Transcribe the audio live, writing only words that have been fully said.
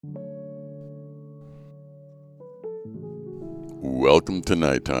Welcome to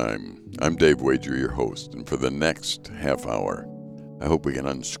Nighttime. I'm Dave Wager, your host, and for the next half hour, I hope we can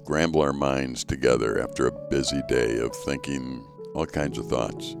unscramble our minds together after a busy day of thinking all kinds of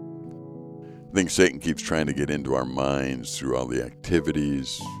thoughts. I think Satan keeps trying to get into our minds through all the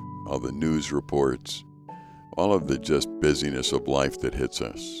activities, all the news reports, all of the just busyness of life that hits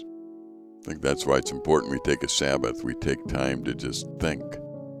us. I think that's why it's important we take a Sabbath. We take time to just think.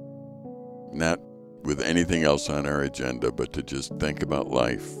 Not with anything else on our agenda, but to just think about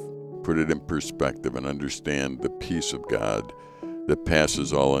life, put it in perspective, and understand the peace of God that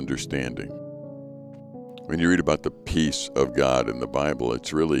passes all understanding. When you read about the peace of God in the Bible,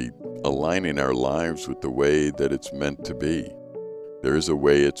 it's really aligning our lives with the way that it's meant to be. There is a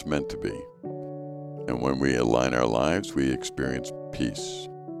way it's meant to be. And when we align our lives, we experience peace.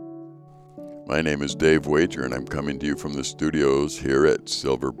 My name is Dave Wager, and I'm coming to you from the studios here at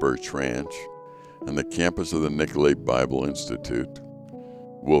Silver Birch Ranch on the campus of the Nicolet Bible Institute,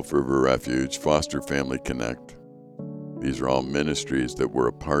 Wolf River Refuge, Foster Family Connect. These are all ministries that we're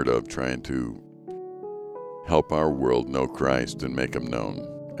a part of, trying to help our world know Christ and make him known.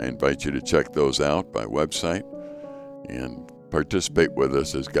 I invite you to check those out by website and participate with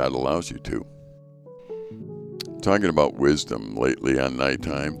us as God allows you to. Talking about wisdom lately on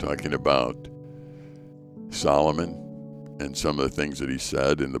Nighttime, talking about Solomon and some of the things that he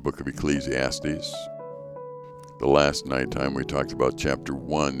said in the book of Ecclesiastes. The last Nighttime we talked about chapter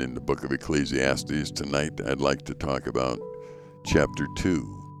 1 in the book of Ecclesiastes. Tonight I'd like to talk about chapter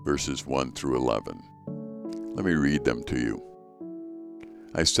 2, verses 1 through 11. Let me read them to you.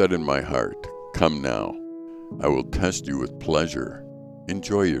 I said in my heart, "Come now, I will test you with pleasure.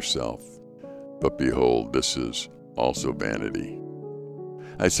 Enjoy yourself. But behold, this is also vanity."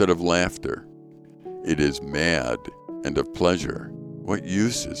 I said of laughter, "It is mad, and of pleasure, what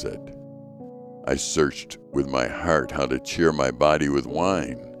use is it?" I searched with my heart how to cheer my body with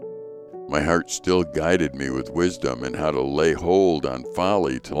wine. My heart still guided me with wisdom, and how to lay hold on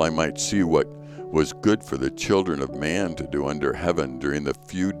folly till I might see what was good for the children of man to do under heaven during the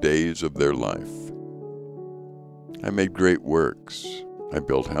few days of their life. I made great works. I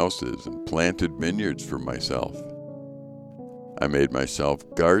built houses and planted vineyards for myself. I made myself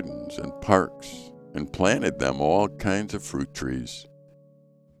gardens and parks, and planted them all kinds of fruit trees.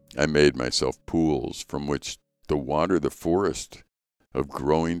 I made myself pools from which to water the forest of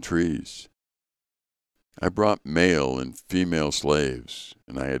growing trees. I brought male and female slaves,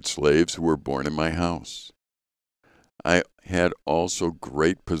 and I had slaves who were born in my house. I had also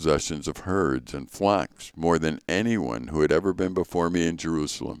great possessions of herds and flocks, more than anyone who had ever been before me in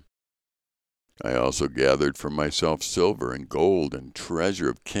Jerusalem. I also gathered for myself silver and gold and treasure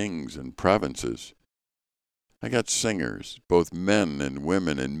of kings and provinces. I got singers, both men and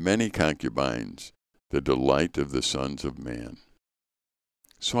women, and many concubines, the delight of the sons of man.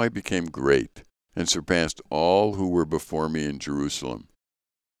 So I became great, and surpassed all who were before me in Jerusalem.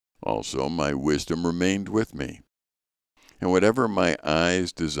 Also my wisdom remained with me. And whatever my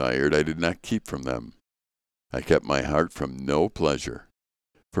eyes desired, I did not keep from them. I kept my heart from no pleasure,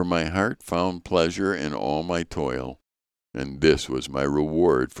 for my heart found pleasure in all my toil, and this was my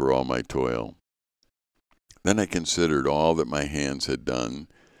reward for all my toil. Then I considered all that my hands had done,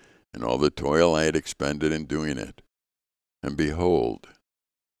 and all the toil I had expended in doing it. And behold,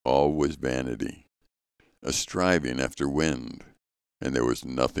 all was vanity, a striving after wind, and there was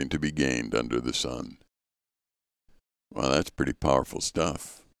nothing to be gained under the sun. Well, that's pretty powerful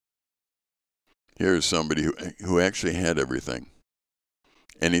stuff. Here's somebody who actually had everything.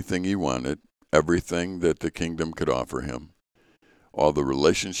 Anything he wanted, everything that the kingdom could offer him. All the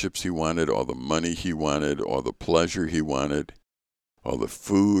relationships he wanted, all the money he wanted, all the pleasure he wanted, all the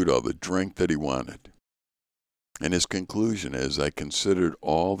food, all the drink that he wanted. And his conclusion is, I considered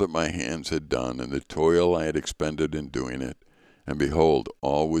all that my hands had done and the toil I had expended in doing it, and behold,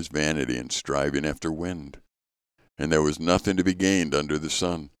 all was vanity and striving after wind, and there was nothing to be gained under the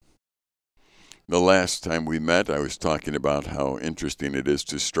sun. The last time we met, I was talking about how interesting it is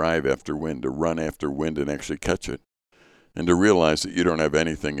to strive after wind, to run after wind and actually catch it, and to realize that you don't have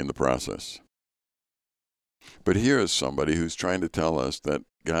anything in the process. But here is somebody who's trying to tell us that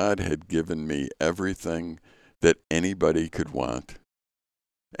God had given me everything that anybody could want,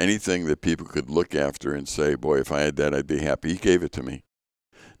 anything that people could look after and say, boy, if I had that, I'd be happy. He gave it to me.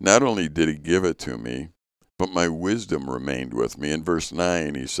 Not only did he give it to me, but my wisdom remained with me. In verse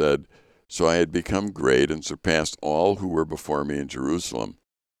 9, he said, "So I had become great and surpassed all who were before me in Jerusalem.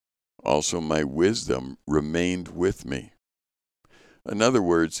 Also my wisdom remained with me." In other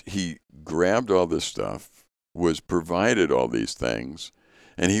words, he grabbed all this stuff, was provided all these things,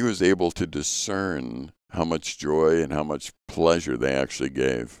 And he was able to discern how much joy and how much pleasure they actually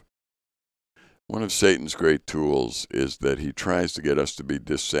gave. One of Satan's great tools is that he tries to get us to be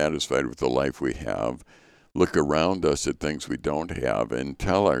dissatisfied with the life we have, look around us at things we don't have, and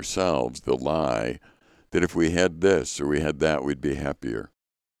tell ourselves the lie that if we had this or we had that, we'd be happier.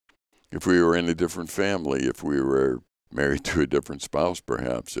 If we were in a different family, if we were married to a different spouse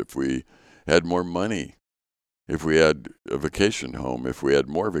perhaps, if we had more money, if we had a vacation home, if we had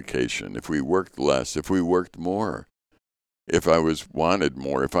more vacation, if we worked less, if we worked more, if I was wanted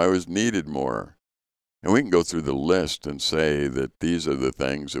more, if I was needed more. And we can go through the list and say that these are the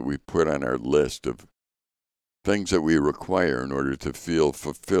things that we put on our list of things that we require in order to feel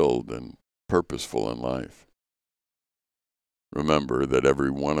fulfilled and purposeful in life. Remember that every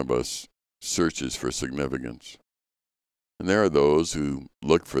one of us searches for significance. And there are those who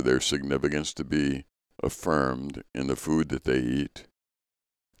look for their significance to be affirmed in the food that they eat,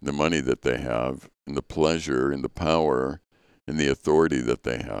 the money that they have, in the pleasure, in the power, in the authority that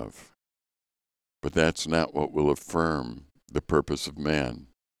they have. But that's not what will affirm the purpose of man.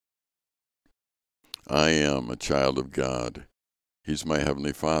 I am a child of God. He's my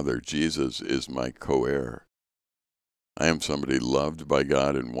heavenly Father. Jesus is my co-heir. I am somebody loved by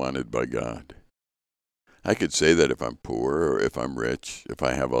God and wanted by God. I could say that if I'm poor or if I'm rich, if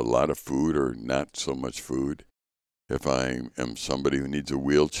I have a lot of food or not so much food, if I am somebody who needs a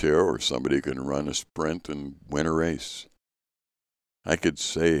wheelchair or somebody who can run a sprint and win a race. I could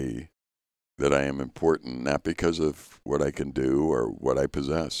say that I am important not because of what I can do or what I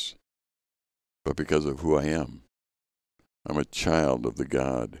possess, but because of who I am. I'm a child of the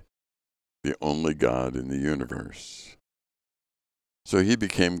God, the only God in the universe. So he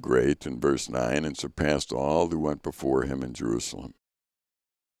became great in verse 9 and surpassed all who went before him in Jerusalem.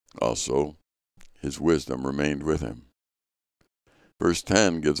 Also, his wisdom remained with him. Verse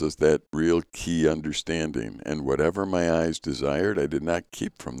 10 gives us that real key understanding, and whatever my eyes desired, I did not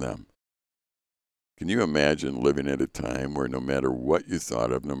keep from them. Can you imagine living at a time where no matter what you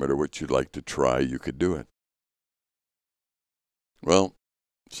thought of, no matter what you'd like to try, you could do it? Well,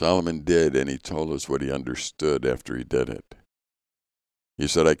 Solomon did, and he told us what he understood after he did it. He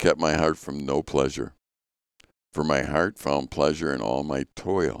said, I kept my heart from no pleasure, for my heart found pleasure in all my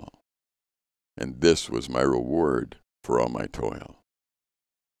toil, and this was my reward for all my toil.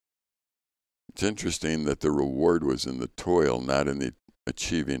 It's interesting that the reward was in the toil, not in the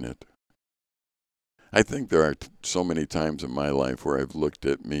achieving it. I think there are so many times in my life where I've looked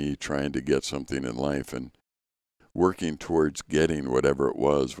at me trying to get something in life and working towards getting whatever it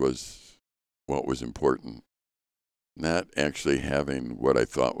was what was important, not actually having what I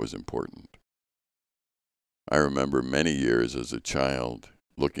thought was important. I remember many years as a child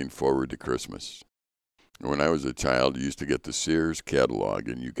looking forward to Christmas. When I was a child, you used to get the Sears catalog,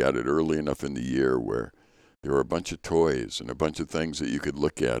 and you got it early enough in the year where there were a bunch of toys and a bunch of things that you could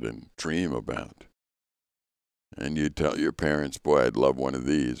look at and dream about. And you'd tell your parents, boy, I'd love one of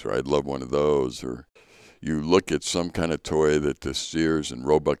these, or I'd love one of those, or you look at some kind of toy that the Sears and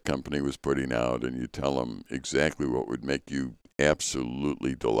Roebuck company was putting out, and you tell them exactly what would make you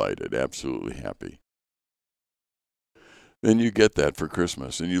absolutely delighted, absolutely happy. Then you get that for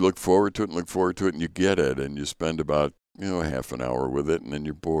Christmas, and you look forward to it and look forward to it, and you get it, and you spend about, half an hour with it, and then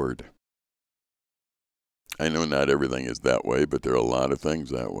you're bored. I know not everything is that way, but there are a lot of things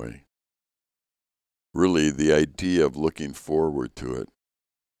that way. Really, the idea of looking forward to it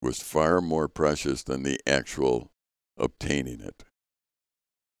was far more precious than the actual obtaining it.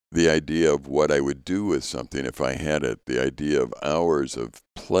 The idea of what I would do with something if I had it, the idea of hours of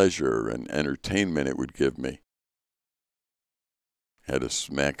pleasure and entertainment it would give me, had to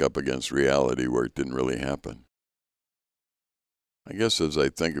smack up against reality where it didn't really happen. I guess as I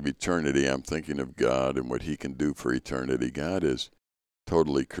think of eternity, I'm thinking of God and what he can do for eternity. God is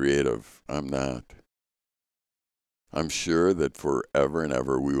totally creative. I'm not. I'm sure that forever and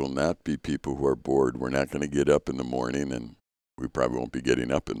ever we will not be people who are bored. We're not going to get up in the morning, and we probably won't be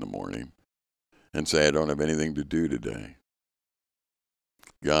getting up in the morning, and say, I don't have anything to do today.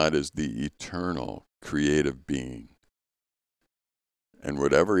 God is the eternal, creative being. And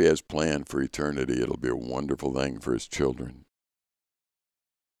whatever he has planned for eternity, it'll be a wonderful thing for his children.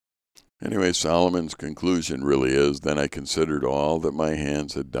 Anyway, Solomon's conclusion really is, then I considered all that my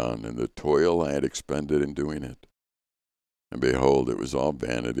hands had done and the toil I had expended in doing it. And behold, it was all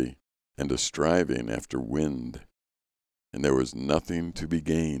vanity and a striving after wind, and there was nothing to be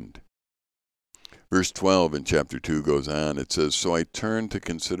gained. Verse 12 in chapter 2 goes on. It says, So I turned to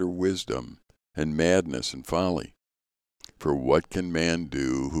consider wisdom and madness and folly. For what can man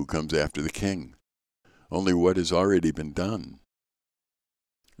do who comes after the king? Only what has already been done.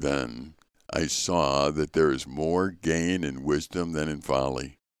 Then I saw that there is more gain in wisdom than in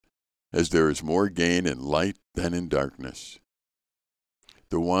folly, as there is more gain in light than in darkness.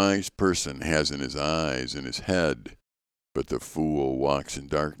 The wise person has in his eyes and his head, but the fool walks in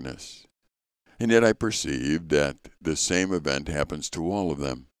darkness. And yet I perceived that the same event happens to all of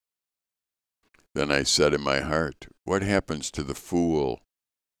them. Then I said in my heart, what happens to the fool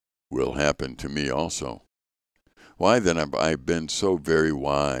will happen to me also. Why then have I been so very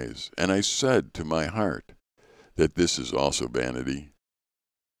wise? And I said to my heart that this is also vanity.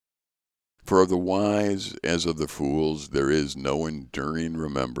 For of the wise as of the fools there is no enduring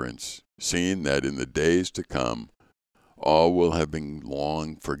remembrance, seeing that in the days to come all will have been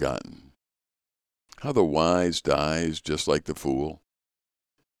long forgotten. How the wise dies just like the fool.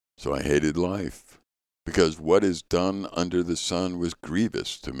 So I hated life, because what is done under the sun was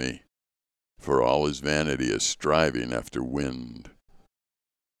grievous to me, for all is vanity is striving after wind.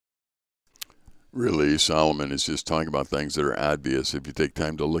 Really, Solomon is just talking about things that are obvious if you take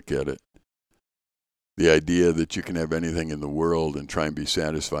time to look at it. The idea that you can have anything in the world and try and be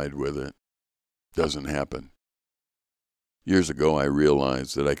satisfied with it doesn't happen. Years ago, I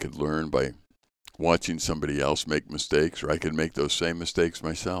realized that I could learn by watching somebody else make mistakes, or I could make those same mistakes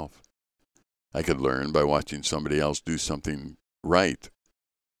myself. I could learn by watching somebody else do something right,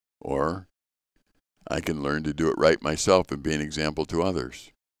 or I can learn to do it right myself and be an example to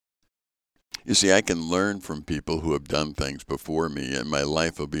others. You see, I can learn from people who have done things before me, and my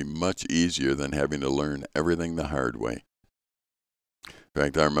life will be much easier than having to learn everything the hard way. In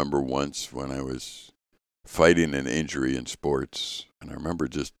fact, I remember once when I was fighting an injury in sports, and I remember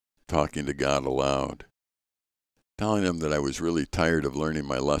just talking to God aloud, telling him that I was really tired of learning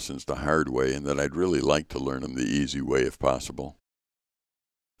my lessons the hard way and that I'd really like to learn them the easy way if possible.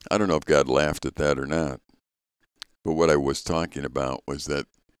 I don't know if God laughed at that or not, but what I was talking about was that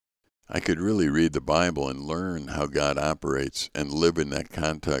I could really read the Bible and learn how God operates and live in that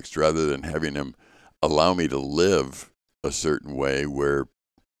context rather than having him allow me to live a certain way where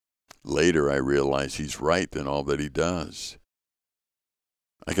later I realize he's right in all that he does.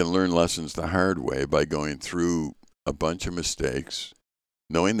 I can learn lessons the hard way by going through a bunch of mistakes,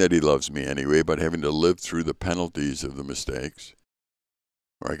 knowing that he loves me anyway, but having to live through the penalties of the mistakes.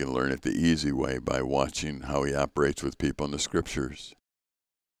 Or I can learn it the easy way by watching how he operates with people in the scriptures.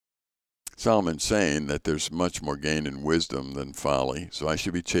 Solomon's saying that there's much more gain in wisdom than folly, so I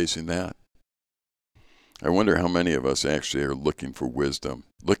should be chasing that. I wonder how many of us actually are looking for wisdom,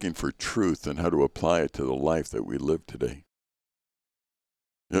 looking for truth and how to apply it to the life that we live today.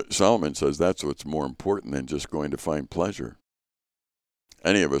 Solomon says that's what's more important than just going to find pleasure.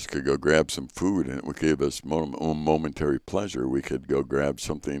 Any of us could go grab some food and it would give us momentary pleasure. We could go grab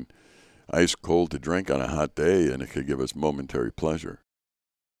something ice cold to drink on a hot day and it could give us momentary pleasure.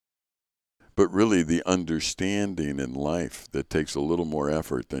 But really the understanding in life that takes a little more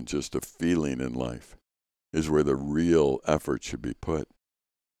effort than just a feeling in life is where the real effort should be put.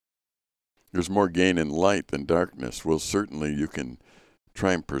 There's more gain in light than darkness. Well, certainly you can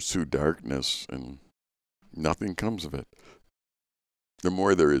try and pursue darkness and nothing comes of it. The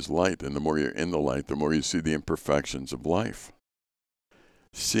more there is light and the more you're in the light, the more you see the imperfections of life.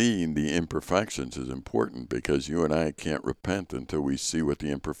 Seeing the imperfections is important because you and I can't repent until we see what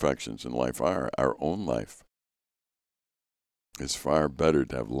the imperfections in life are, our own life. It's far better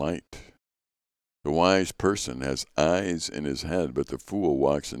to have light. The wise person has eyes in his head, but the fool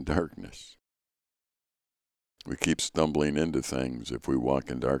walks in darkness. We keep stumbling into things if we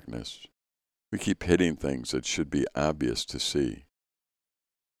walk in darkness. We keep hitting things that should be obvious to see.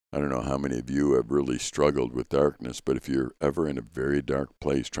 I don't know how many of you have really struggled with darkness, but if you're ever in a very dark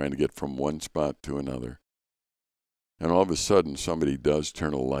place trying to get from one spot to another, and all of a sudden somebody does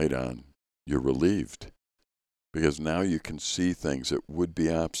turn a light on, you're relieved, because now you can see things that would be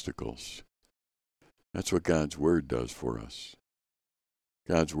obstacles. That's what God's Word does for us.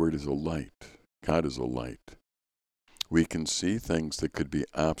 God's Word is a light. God is a light. We can see things that could be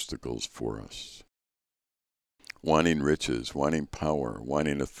obstacles for us. Wanting riches, wanting power,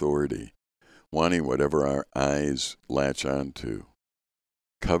 wanting authority, wanting whatever our eyes latch onto,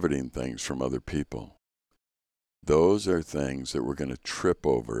 coveting things from other people. Those are things that we're going to trip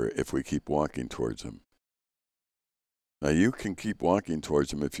over if we keep walking towards them. Now, you can keep walking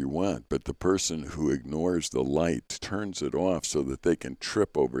towards them if you want, but the person who ignores the light, turns it off so that they can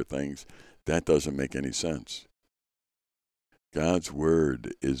trip over things, that doesn't make any sense. God's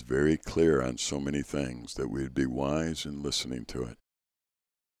Word is very clear on so many things that we'd be wise in listening to it.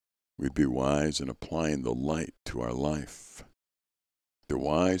 We'd be wise in applying the light to our life. The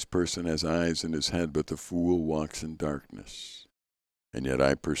wise person has eyes in his head, but the fool walks in darkness. and yet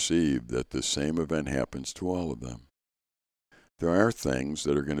I perceive that the same event happens to all of them. There are things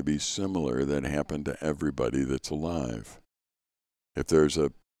that are going to be similar that happen to everybody that's alive. If there's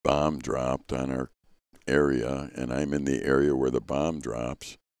a bomb dropped on our area and I'm in the area where the bomb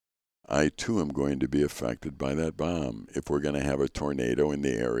drops, I too am going to be affected by that bomb. If we're going to have a tornado in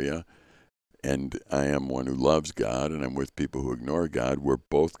the area and I am one who loves God and I'm with people who ignore God, we're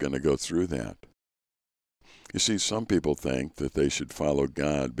both going to go through that. You see, some people think that they should follow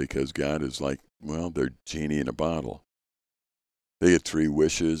God because God is like, well, they're genie in a bottle. They get 3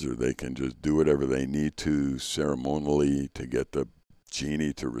 wishes, or they can just do whatever they need to ceremonially to get the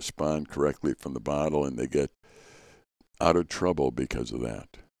genie to respond correctly from the bottle, and they get out of trouble because of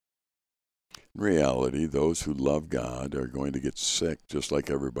that. In reality, those who love God are going to get sick just like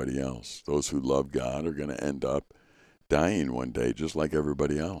everybody else. Those who love God are going to end up dying one day just like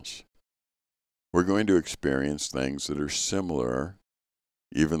everybody else. We're going to experience things that are similar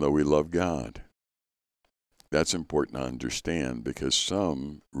even though we love God. That's important to understand because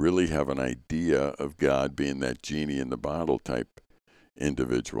some really have an idea of God being that genie in the bottle type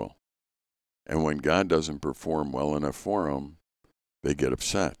individual. And when God doesn't perform well enough for them, they get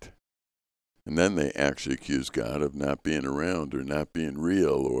upset. And then they actually accuse God of not being around or not being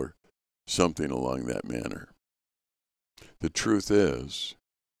real or something along that manner. The truth is,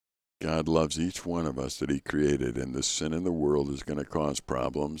 God loves each one of us that he created, and the sin in the world is going to cause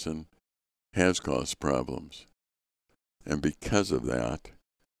problems and has caused problems. And because of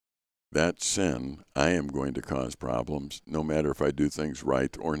that sin, I am going to cause problems no matter if I do things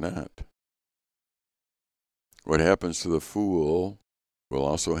right or not. What happens to the fool will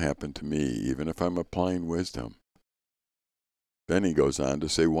also happen to me, even if I'm applying wisdom. Then he goes on to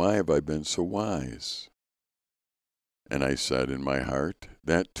say, why have I been so wise? And I said in my heart,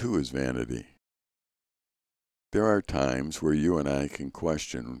 that too is vanity. There are times where you and I can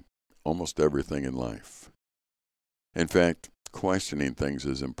question almost everything in life. In fact, questioning things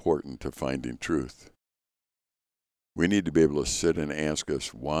is important to finding truth. We need to be able to sit and ask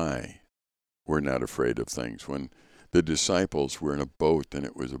us why we're not afraid of things. When the disciples were in a boat and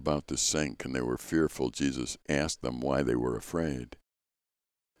it was about to sink and they were fearful, Jesus asked them why they were afraid.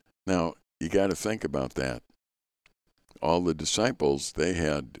 Now, you got to think about that. All the disciples, they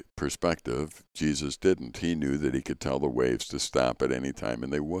had perspective. Jesus didn't. He knew that he could tell the waves to stop at any time,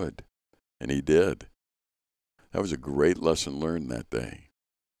 and they would. And he did. That was a great lesson learned that day.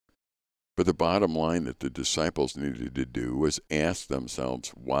 But the bottom line that the disciples needed to do was ask themselves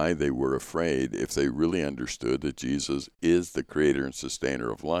why they were afraid if they really understood that Jesus is the creator and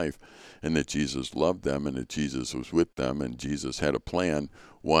sustainer of life and that Jesus loved them and that Jesus was with them and Jesus had a plan.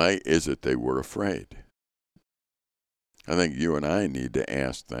 Why is it they were afraid? I think you and I need to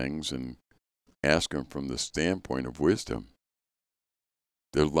ask things and ask them from the standpoint of wisdom.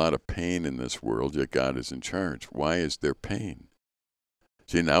 There's a lot of pain in this world, yet God is in charge. Why is there pain?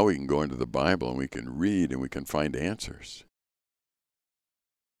 See, now we can go into the Bible and we can read and we can find answers.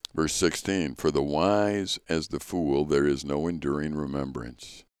 Verse 16, for the wise as the fool, there is no enduring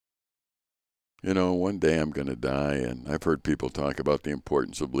remembrance. You know, one day I'm going to die, and I've heard people talk about the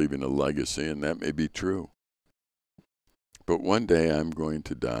importance of leaving a legacy, and that may be true. But one day I'm going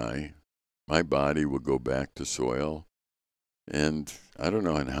to die. My body will go back to soil, and I don't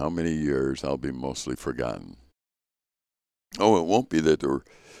know in how many years I'll be mostly forgotten. Oh, it won't be that there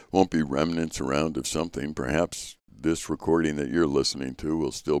won't be remnants around of something. Perhaps this recording that you're listening to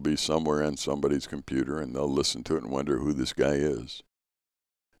will still be somewhere on somebody's computer, and they'll listen to it and wonder who this guy is.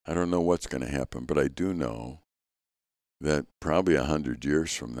 I don't know what's going to happen, but I do know that probably 100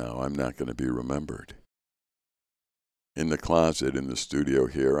 years from now, I'm not going to be remembered. In the closet in the studio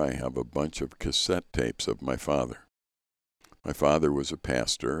here, I have a bunch of cassette tapes of my father. My father was a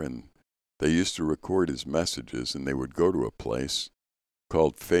pastor, and they used to record his messages, and they would go to a place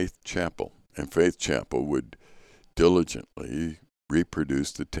called Faith Chapel. And Faith Chapel would diligently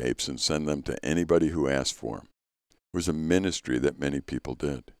reproduce the tapes and send them to anybody who asked for them. It was a ministry that many people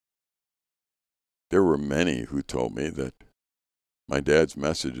did. There were many who told me that my dad's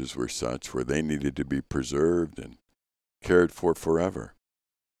messages were such where they needed to be preserved and cared for forever,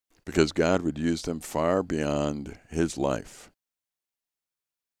 because God would use them far beyond his life.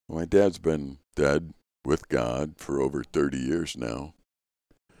 My dad's been dead with God for over 30 years now,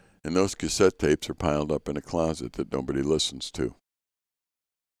 and those cassette tapes are piled up in a closet that nobody listens to.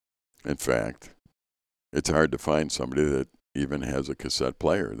 In fact, it's hard to find somebody that even has a cassette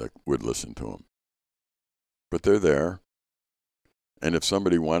player that would listen to them. But they're there. And if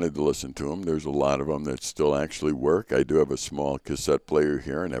somebody wanted to listen to them, there's a lot of them that still actually work. I do have a small cassette player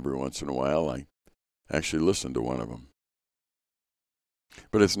here, and every once in a while I actually listen to one of them.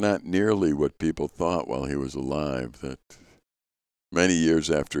 But it's not nearly what people thought while he was alive, that many years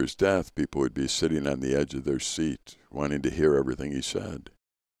after his death, people would be sitting on the edge of their seat wanting to hear everything he said.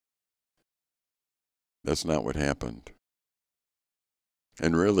 That's not what happened.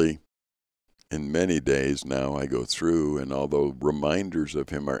 And really, in many days now I go through, and although reminders of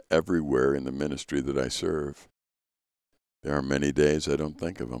him are everywhere in the ministry that I serve, there are many days I don't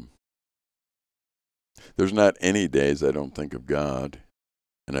think of him. There's not any days I don't think of God,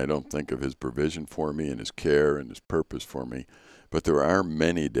 and I don't think of his provision for me and his care and his purpose for me. But there are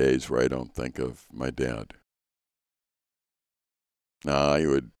many days where I don't think of my dad. Now, I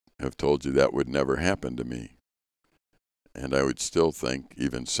would have told you that would never happen to me. And I would still think,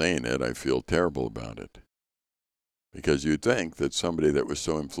 even saying it, I feel terrible about it. Because you'd think that somebody that was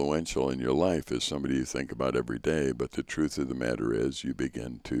so influential in your life is somebody you think about every day, but the truth of the matter is you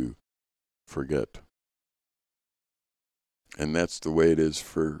begin to forget. And that's the way it is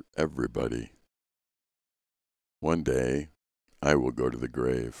for everybody. One day, I will go to the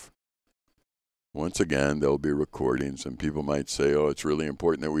grave. Once again, there'll be recordings, and people might say, oh, it's really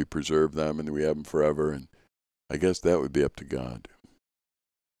important that we preserve them and we have them forever. And I guess that would be up to God.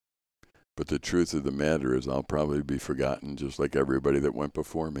 But the truth of the matter is I'll probably be forgotten just like everybody that went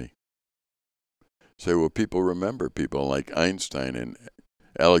before me. Say, well, people remember people like Einstein and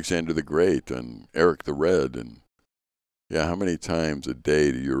Alexander the Great and Eric the Red. And yeah, how many times a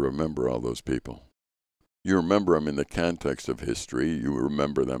day do you remember all those people? You remember them in the context of history. You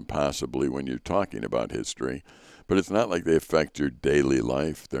remember them possibly when you're talking about history. But it's not like they affect your daily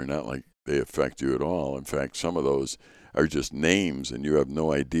life. They're not like they affect you at all. In fact, some of those are just names, and you have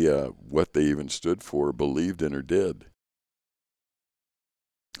no idea what they even stood for, believed in, or did.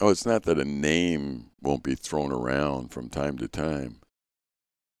 Oh, it's not that a name won't be thrown around from time to time,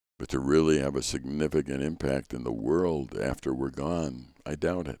 but to really have a significant impact in the world after we're gone, I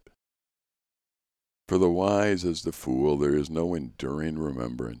doubt it. For the wise as the fool, there is no enduring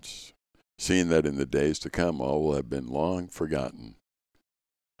remembrance, seeing that in the days to come all will have been long forgotten.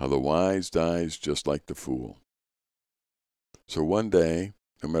 How the wise dies just like the fool. So one day,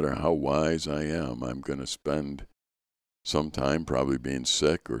 no matter how wise I am, I'm going to spend some time probably being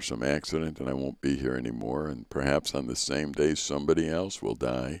sick or some accident, and I won't be here anymore. And perhaps on the same day, somebody else will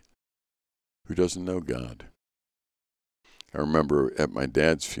die who doesn't know God. I remember at my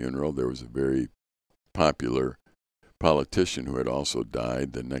dad's funeral, there was a very popular politician who had also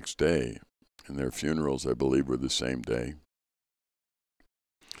died the next day. And their funerals, I believe, were the same day.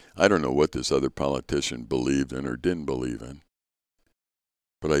 I don't know what this other politician believed in or didn't believe in.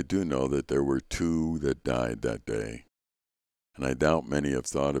 But I do know that there were two that died that day, and I doubt many have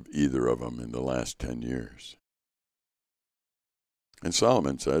thought of either of them in the last 10 years. And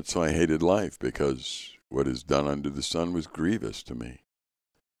Solomon said, so I hated life, because what is done under the sun was grievous to me.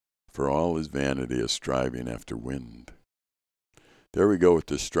 For all is vanity, a striving after wind. There we go with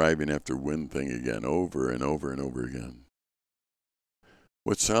the striving after wind thing again, over and over and over again.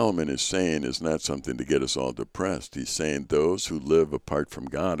 What Solomon is saying is not something to get us all depressed. He's saying those who live apart from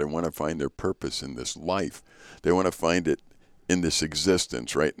God and want to find their purpose in this life, they want to find it in this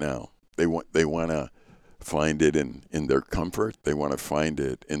existence right now. They want to find it in their comfort. They want to find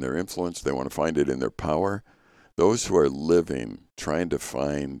it in their influence. They want to find it in their power. Those who are living, trying to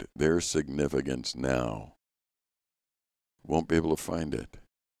find their significance now, won't be able to find it.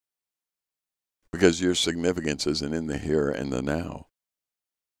 Because your significance isn't in the here and the now.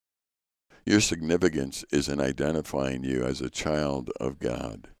 Your significance is in identifying you as a child of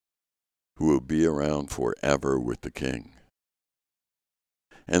God who will be around forever with the King.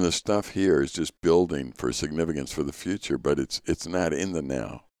 And the stuff here is just building for significance for the future, but it's not in the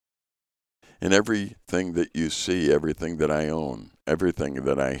now. And everything that you see, everything that I own, everything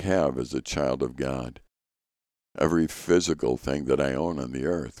that I have as a child of God, every physical thing that I own on the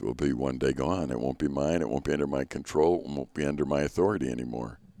earth will be one day gone. It won't be mine. It won't be under my control. It won't be under my authority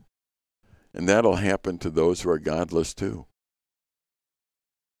anymore. And that'll happen to those who are godless too.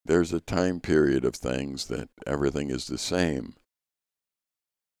 There's a time period of things that everything is the same.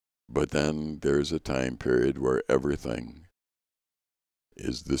 But then there's a time period where everything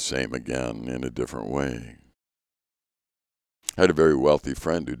is the same again in a different way. I had a very wealthy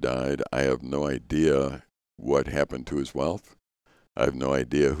friend who died. I have no idea what happened to his wealth. I have no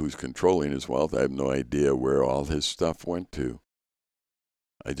idea who's controlling his wealth. I have no idea where all his stuff went to.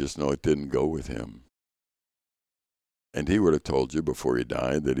 I just know it didn't go with him. And he would have told you before he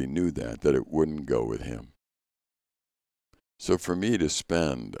died that he knew that it wouldn't go with him. So for me to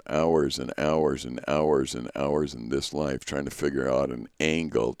spend hours and hours and hours and hours in this life trying to figure out an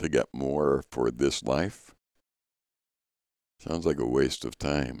angle to get more for this life, Sounds like a waste of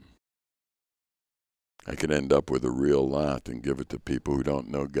time. I could end up with a real lot and give it to people who don't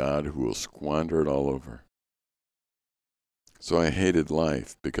know God, who will squander it all over. So I hated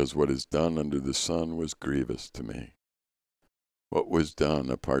life because what is done under the sun was grievous to me. What was done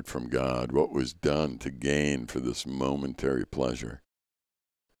apart from God, what was done to gain for this momentary pleasure,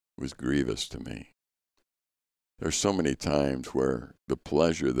 was grievous to me. There's so many times where the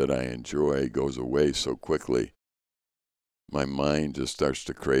pleasure that I enjoy goes away so quickly, my mind just starts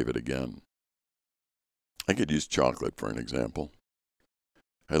to crave it again. I could use chocolate for an example.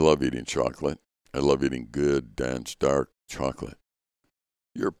 I love eating chocolate. I love eating good, dense, dark chocolate.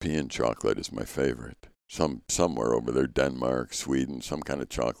 European chocolate is my favorite. Somewhere over there, Denmark, Sweden, some kind of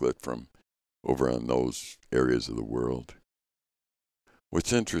chocolate from over on those areas of the world.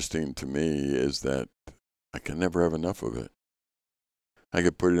 What's interesting to me is that I can never have enough of it. I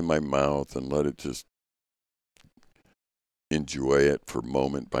could put it in my mouth and let it just enjoy it for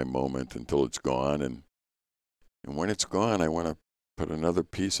moment by moment until it's gone. And when it's gone, I want to put another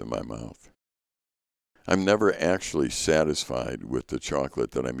piece in my mouth. I'm never actually satisfied with the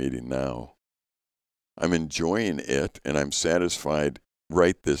chocolate that I'm eating now. I'm enjoying it and I'm satisfied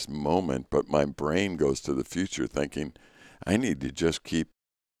right this moment, but my brain goes to the future thinking, I need to just keep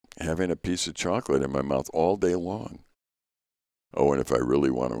having a piece of chocolate in my mouth all day long. Oh, and if I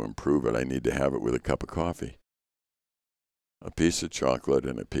really want to improve it, I need to have it with a cup of coffee. A piece of chocolate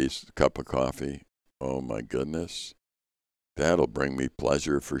and a cup of coffee. Oh my goodness. That'll bring me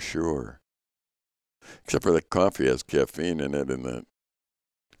pleasure for sure. Except for the coffee has caffeine in it and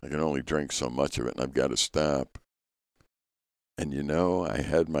I can only drink so much of it and I've got to stop. And I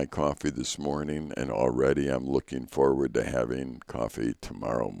had my coffee this morning and already I'm looking forward to having coffee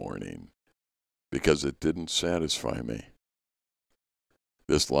tomorrow morning because it didn't satisfy me.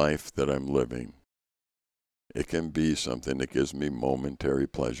 This life that I'm living, it can be something that gives me momentary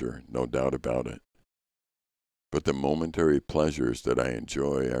pleasure, no doubt about it. But the momentary pleasures that I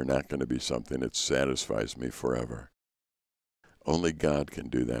enjoy are not going to be something that satisfies me forever. Only God can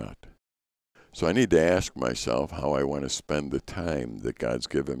do that. So I need to ask myself how I want to spend the time that God's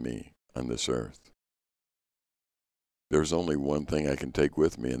given me on this earth. There's only one thing I can take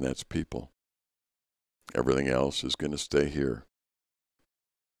with me, and that's people. Everything else is going to stay here.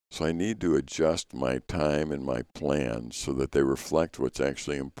 So I need to adjust my time and my plans so that they reflect what's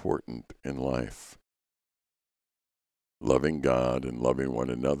actually important in life. Loving God and loving one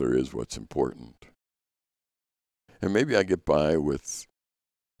another is what's important. And maybe I get by with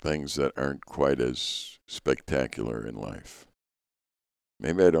things that aren't quite as spectacular in life.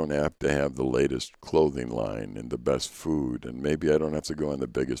 Maybe I don't have to have the latest clothing line and the best food, and maybe I don't have to go on the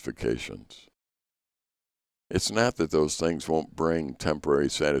biggest vacations. It's not that those things won't bring temporary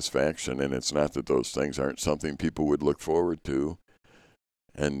satisfaction, and it's not that those things aren't something people would look forward to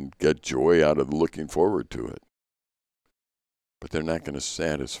and get joy out of looking forward to it. But they're not going to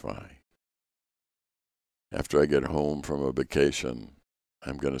satisfy. After I get home from a vacation,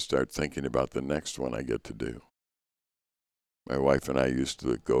 I'm going to start thinking about the next one I get to do. My wife and I used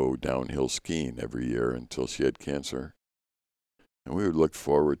to go downhill skiing every year until she had cancer. And we would look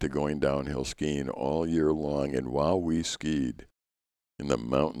forward to going downhill skiing all year long. And while we skied in the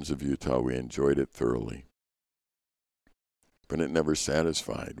mountains of Utah, we enjoyed it thoroughly. But it never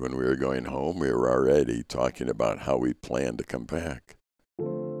satisfied. When we were going home, we were already talking about how we planned to come back.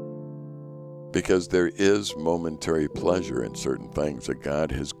 Because there is momentary pleasure in certain things that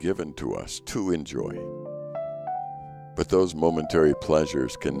God has given to us to enjoy. But those momentary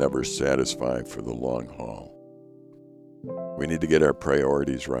pleasures can never satisfy for the long haul. We need to get our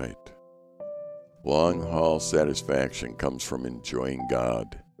priorities right. Long haul satisfaction comes from enjoying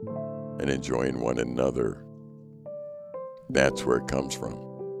God and enjoying one another. That's where it comes from.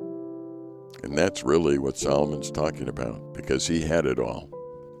 And that's really what Solomon's talking about, because he had it all.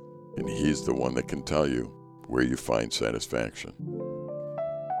 And he's the one that can tell you where you find satisfaction.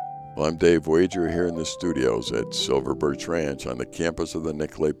 Well, I'm Dave Wager here in the studios at Silver Birch Ranch on the campus of the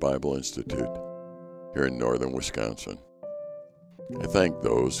Nicolay Bible Institute here in northern Wisconsin. I thank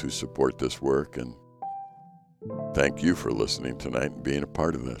those who support this work and thank you for listening tonight and being a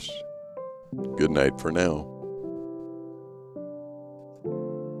part of this. Good night for now.